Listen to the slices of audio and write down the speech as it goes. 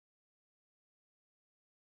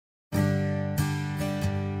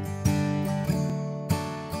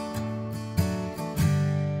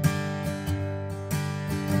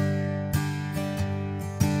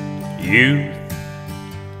youth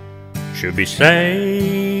should be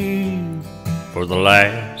saved for the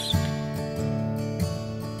last,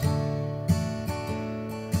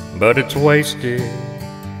 but it's wasted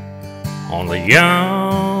on the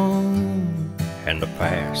young and the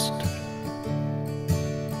fast.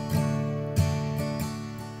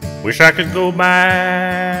 Wish I could go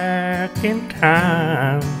back in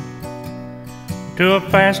time to a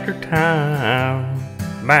faster time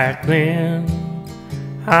back then.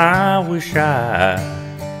 I wish I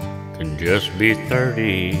could just be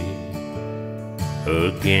 30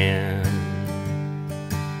 again.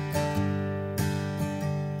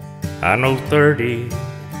 I know 30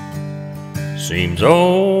 seems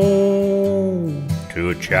old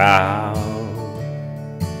to a child,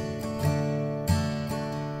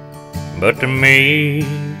 but to me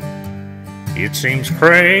it seems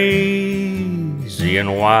crazy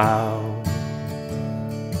and wild.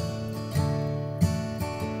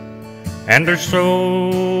 And there's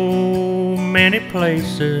so many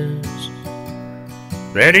places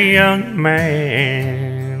that a young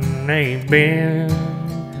man ain't been.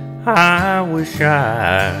 I wish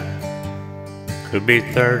I could be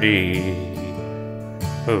 30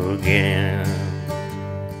 again.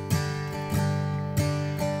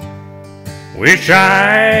 Wish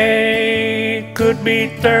I could be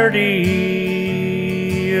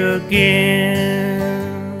 30 again.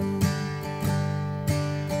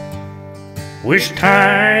 Wish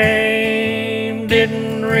time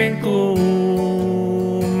didn't wrinkle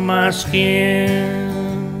my skin.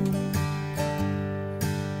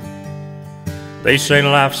 They say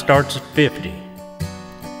life starts at 50.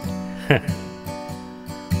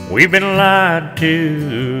 We've been lied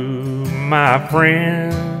to, my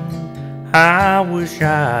friend. I wish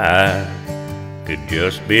I could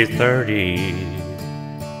just be 30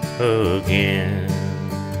 again.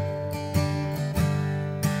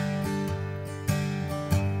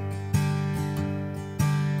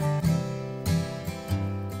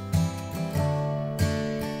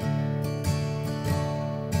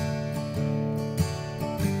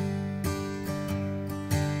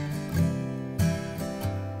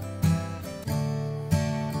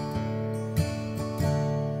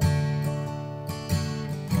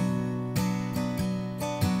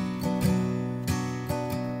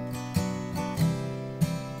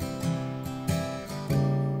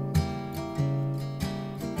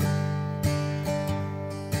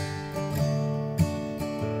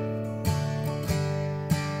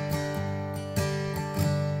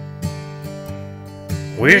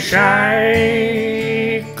 Wish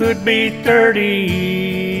I could be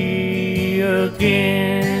 30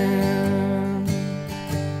 again.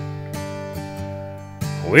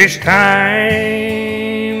 Wish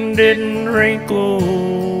time didn't wrinkle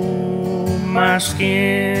my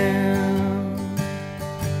skin.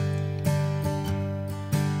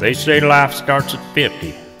 They say life starts at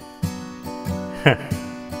 50.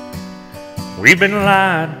 We've been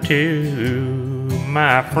lied to,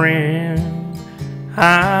 my friend.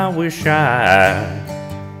 I wish I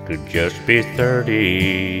could just be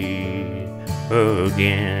 30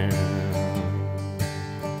 again.